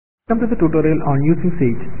Welcome to the tutorial on using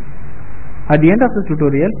Sage. At the end of this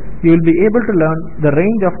tutorial, you will be able to learn the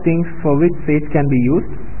range of things for which Sage can be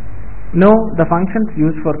used, know the functions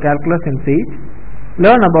used for calculus in Sage,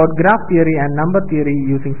 learn about graph theory and number theory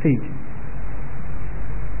using Sage.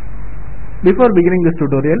 Before beginning this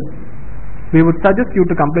tutorial, we would suggest you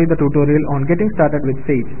to complete the tutorial on getting started with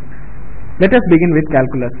Sage. Let us begin with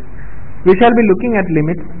calculus. We shall be looking at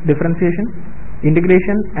limits, differentiation,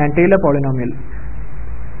 integration and Taylor polynomial.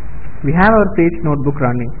 We have our Sage notebook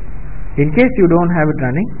running. In case you don't have it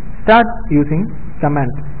running, start using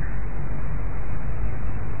commands.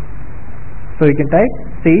 So you can type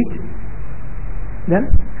Sage, then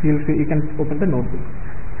you can open the notebook.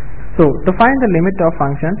 So to find the limit of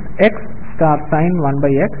functions x star sine 1 by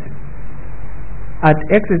x at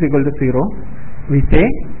x is equal to 0, we say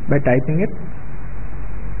by typing it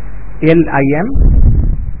lim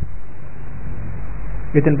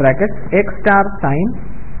within brackets x star sine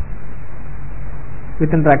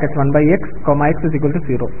within brackets 1 by x comma x is equal to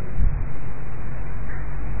 0.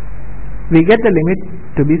 We get the limit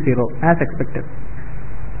to be 0 as expected.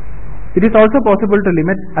 It is also possible to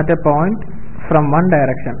limit at a point from one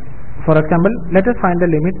direction. For example, let us find the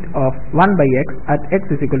limit of 1 by x at x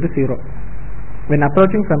is equal to 0 when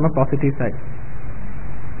approaching from a positive side.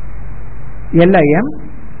 Lim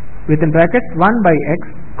within brackets 1 by x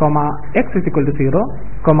comma x is equal to 0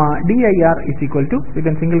 comma dir is equal to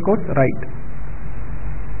within single quotes right.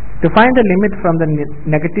 To find the limit from the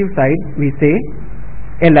negative side, we say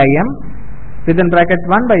lim within brackets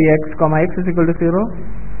 1 by x comma x is equal to 0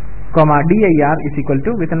 comma dir is equal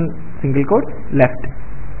to within single quotes left.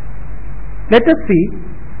 Let us see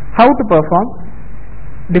how to perform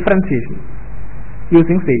differentiation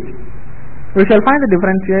using Sage. We shall find the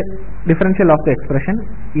differential of the expression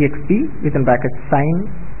exp within brackets sine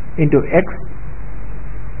into x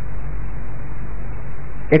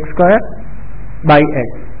square by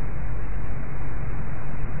x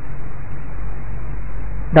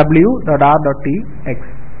w dot r dot t x.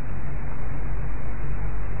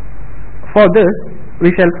 For this, we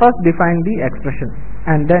shall first define the expression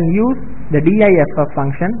and then use the diff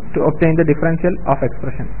function to obtain the differential of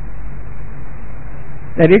expression.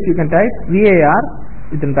 That is, you can type var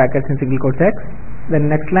within brackets in single quotes x, then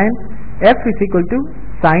next line f is equal to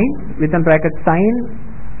sine within brackets sine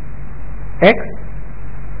x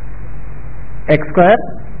square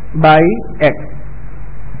by x,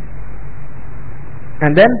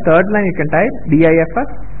 and then third line you can type diff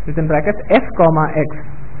within brackets f comma x.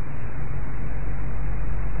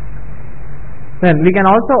 Then we can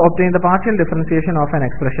also obtain the partial differentiation of an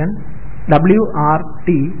expression wrt,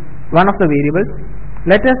 one of the variables.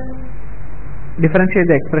 Let us differentiate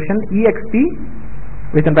the expression exp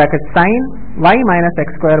within brackets sine y minus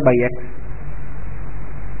x square by x,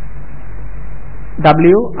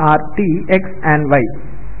 wrt x and y,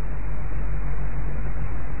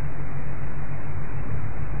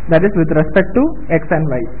 that is with respect to x and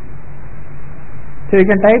y. So you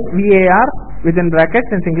can type var within brackets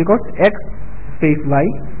in single quotes x space y,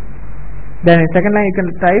 then in second line you can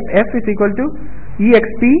type f is equal to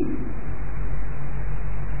exp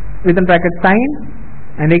within brackets sine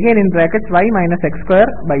and again in brackets y minus x square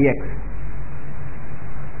by x,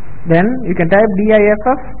 then you can type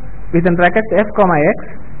diff within brackets f comma x,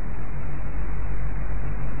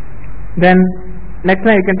 then next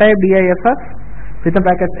line you can type diff within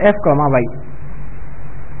brackets f comma y.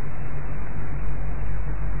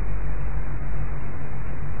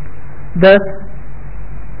 Thus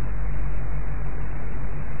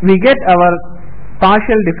we get our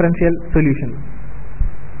partial differential solution.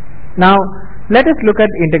 Now let us look at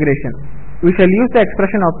integration. We shall use the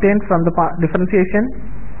expression obtained from the differentiation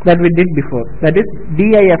that we did before, that is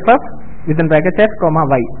diff within brackets f comma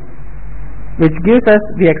y, which gives us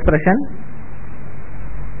the expression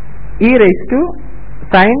e raised to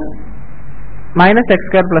sine minus x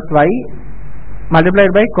square plus y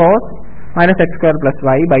multiplied by cos minus x square plus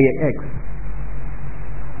y by x.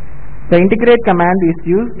 The integrate command is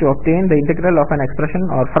used to obtain the integral of an expression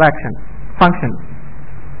or function.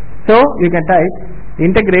 So you can type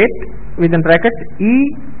integrate within brackets e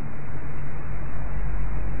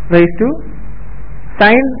raised to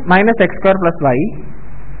sine minus x square plus y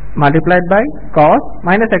multiplied by cos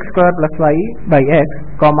minus x square plus y by x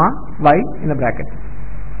comma y in the bracket.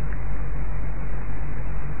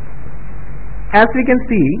 As we can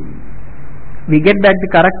see, we get back the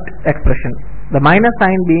correct expression. The minus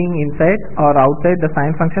sign being inside or outside the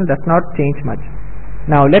sine function does not change much.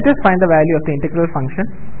 Now let us find the value of the integral function,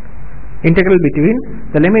 integral between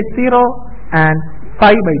the limit 0 and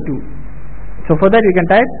pi by 2. So for that you can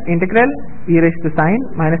type integral e raised to sine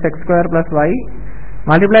minus x square plus y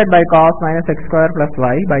multiplied by cos minus x square plus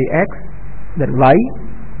y by x, then y,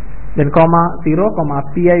 then comma 0 comma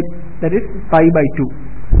pi, that is pi by 2.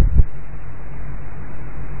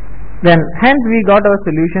 Then hence we got our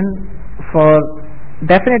solution for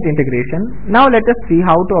definite integration. Now let us see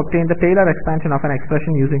how to obtain the Taylor expansion of an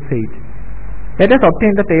expression using Sage. Let us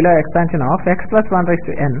obtain the Taylor expansion of x plus 1 raised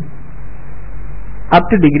to n up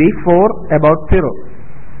to degree 4 about 0.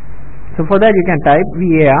 So for that you can type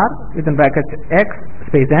VAR within brackets x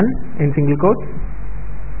space n in single quotes,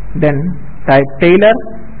 then type Taylor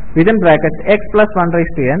within brackets x plus 1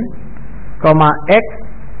 raised to n comma x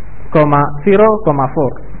comma 0 comma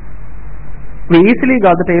 4. We easily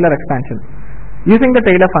got the Taylor expansion using the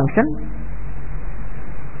Taylor function.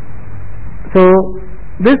 So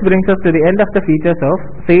this brings us to the end of the features of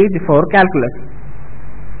Sage for calculus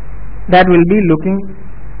that we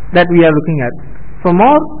are looking at. For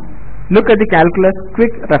more, look at the calculus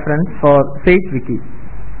quick reference for Sage Wiki.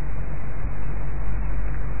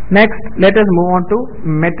 Next, let us move on to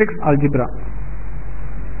matrix algebra.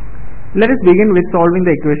 Let us begin with solving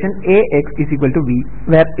the equation Ax is equal to V,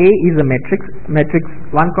 where A is a matrix 1, 2,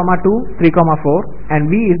 3, 4,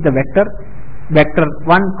 and V is the vector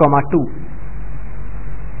 1, 2.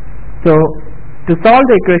 So to solve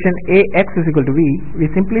the equation Ax is equal to V,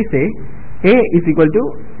 we simply say A is equal to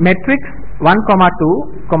matrix 1,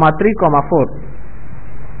 2, 3, 4.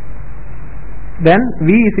 Then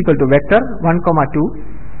V is equal to vector 1, 2.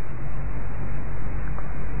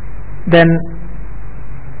 Then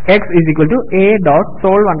x is equal to A dot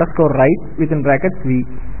solve underscore right within brackets V.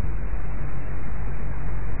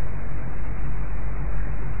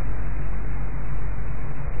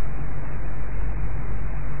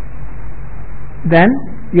 Then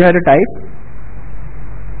you have to type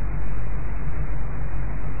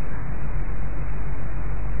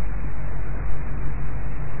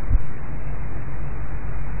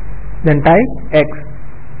x.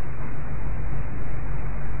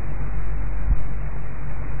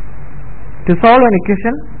 To solve an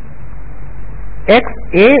equation x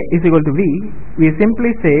A is equal to V, we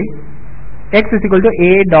simply say x is equal to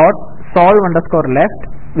A dot solve underscore left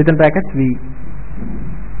within brackets V.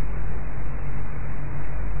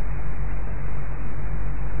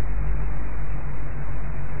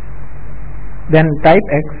 Then type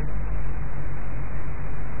x.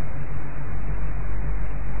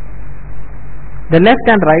 The left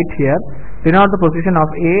and right here denote the position of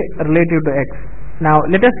A relative to x. Now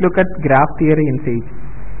let us look at graph theory in Sage.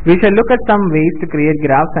 We shall look at some ways to create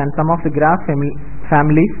graphs and some of the graph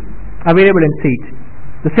families available in Sage.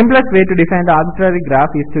 The simplest way to define the arbitrary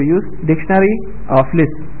graph is to use dictionary of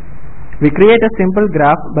lists. We create a simple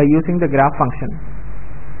graph by using the graph function.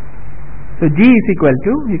 So G is equal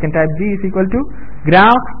to, you can type G is equal to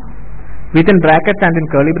graph within brackets and in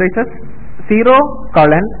curly braces 0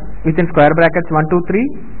 colon within square brackets 1, 2,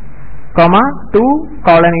 3 comma 2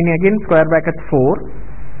 colon in again square brackets 4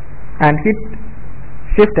 and hit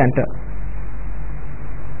shift enter.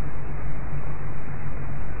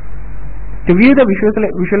 To view the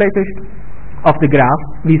visualization of the graph,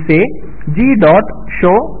 we say G dot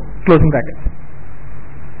show closing brackets.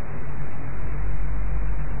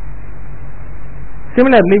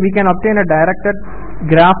 Similarly, we can obtain a directed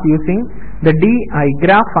graph using the DI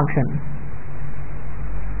graph function.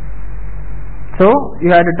 So you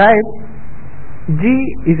have to type G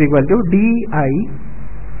is equal to DI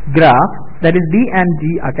graph, that is D and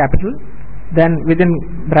G are capital, then within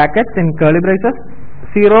brackets in curly braces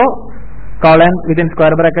 0 colon within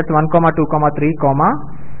square brackets 1, 2, 3 comma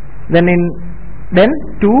then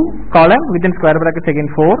 2 colon within square brackets again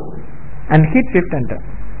 4 and hit shift enter.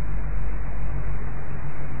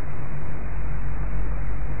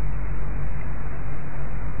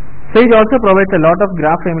 Sage also provides a lot of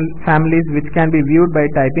graph families which can be viewed by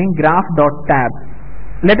typing graph.tab.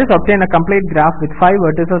 Let us obtain a complete graph with 5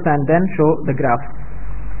 vertices and then show the graph.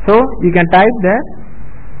 So you can type there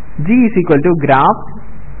G is equal to graph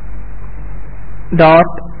dot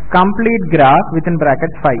complete graph within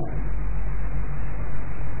brackets 5.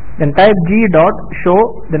 Then type G dot show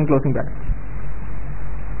then closing brackets.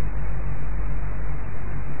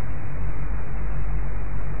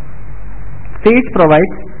 Sage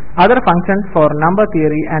provides other functions for number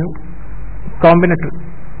theory and combinatorics.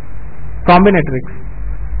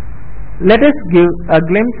 Let us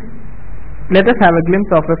have a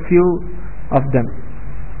glimpse of a few of them.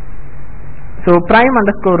 So prime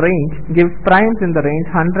underscore range gives primes in the range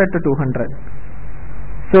 100 to 200.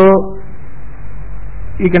 So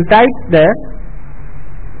you can type there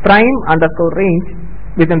prime underscore range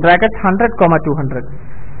within brackets 100 comma 200.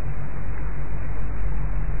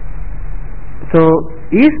 So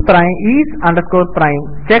is underscore prime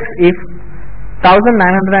checks if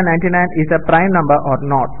 1999 is a prime number or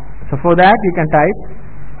not. So for that you can type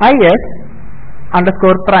is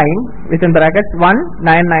underscore prime within brackets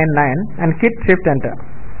 1999 and hit shift enter.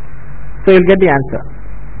 So you'll get the answer.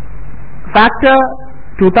 Factor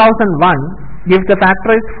 2001 gives the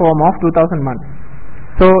factorized form of 2001.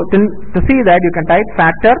 So to see that you can type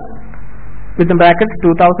factor within brackets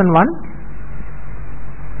 2001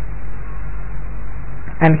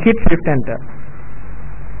 and hit shift enter.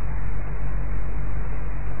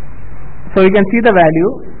 So you can see the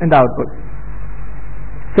value in the output.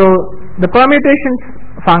 So the permutations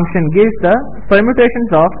function gives the permutations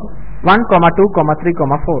of 1, 2, 3,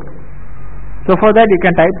 4. So for that you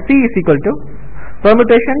can type C is equal to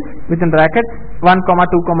permutations within brackets 1, 2,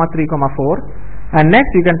 3, 4, and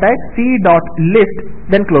next you can type C dot list,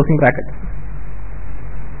 then closing brackets.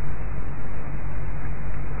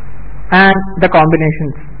 And the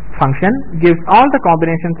combinations function gives all the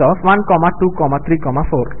combinations of 1, 2, 3,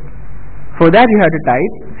 4. For that you have to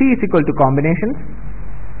type C is equal to combinations,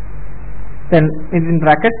 then in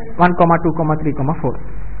brackets 1, 2, 3, 4,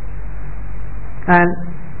 and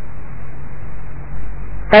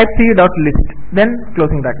type C dot list, then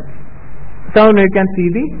closing brackets. So now you can see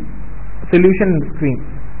the solution in the screen.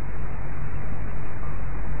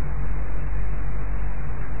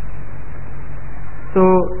 So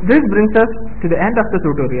this brings us to the end of the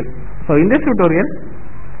tutorial. So in this tutorial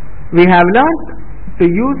we have learned to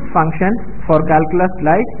use functions for calculus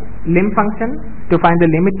like lim function to find the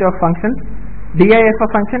limit of functions, DIF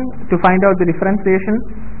function to find out the differentiation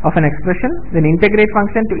of an expression, then integrate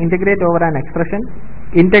function to integrate over an expression,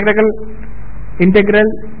 integral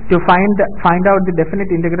to find out the definite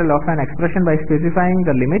integral of an expression by specifying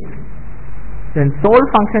the limits, then solve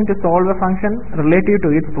function to solve a function relative to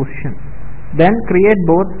its position, then create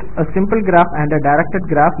both a simple graph and a directed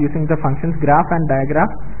graph using the functions graph and diagraph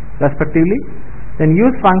respectively, then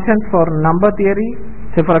use functions for number theory,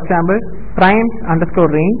 say for example primes underscore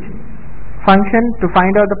range function to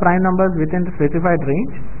find out the prime numbers within the specified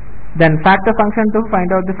range, then factor function to find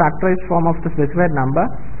out the factorized form of the specified number,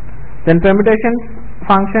 then permutations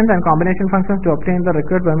functions and combination functions to obtain the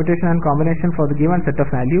required permutation and combination for the given set of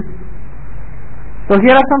values. So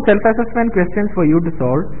here are some self-assessment questions for you to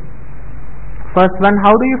solve. First one,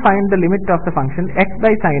 how do you find the limit of the function x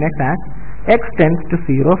by sin x as x tends to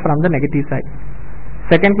 0 from the negative side?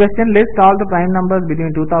 Second question, list all the prime numbers between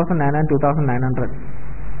 2009 and 2900.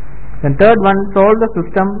 Then third one, solve the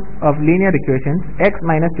system of linear equations x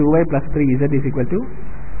minus 2y plus 3z is equal to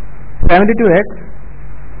 72x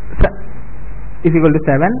is equal to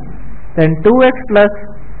 7, then 2x plus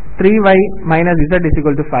 3y minus z is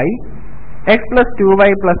equal to 5, x plus 2y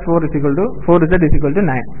plus 4 is equal to 4z is equal to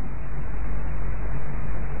 9.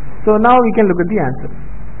 So now we can look at the answer.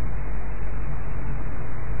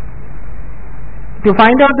 To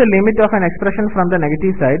find out the limit of an expression from the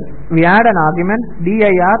negative side, we add an argument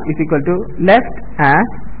dir is equal to left as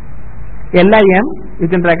lim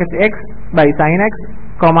within brackets x by sin x,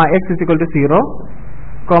 comma x is equal to 0,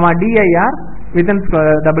 comma dir within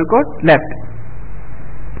double quote left.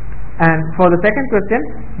 And for the second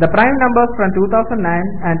question, the prime numbers from 2009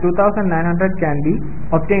 and 2900 can be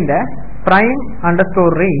obtained as prime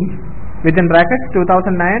underscore range within brackets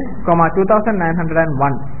 2009, comma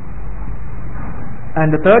 2901. And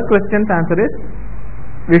the third question's answer is,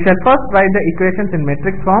 we shall first write the equations in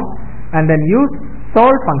matrix form and then use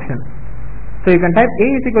solve function. So you can type A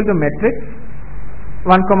is equal to matrix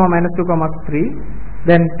 1, minus 2, 3,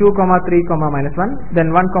 then 2, 3, minus 1,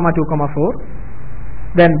 then 1, 2, 4,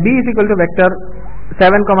 then B is equal to vector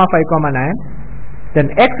 7, 5, 9, then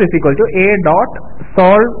X is equal to A dot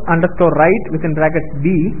solve underscore right within brackets B,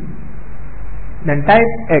 then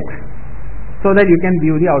type X so that you can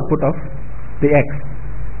view the output of the X.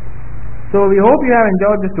 So we hope you have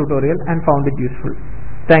enjoyed this tutorial and found it useful.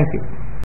 Thank you.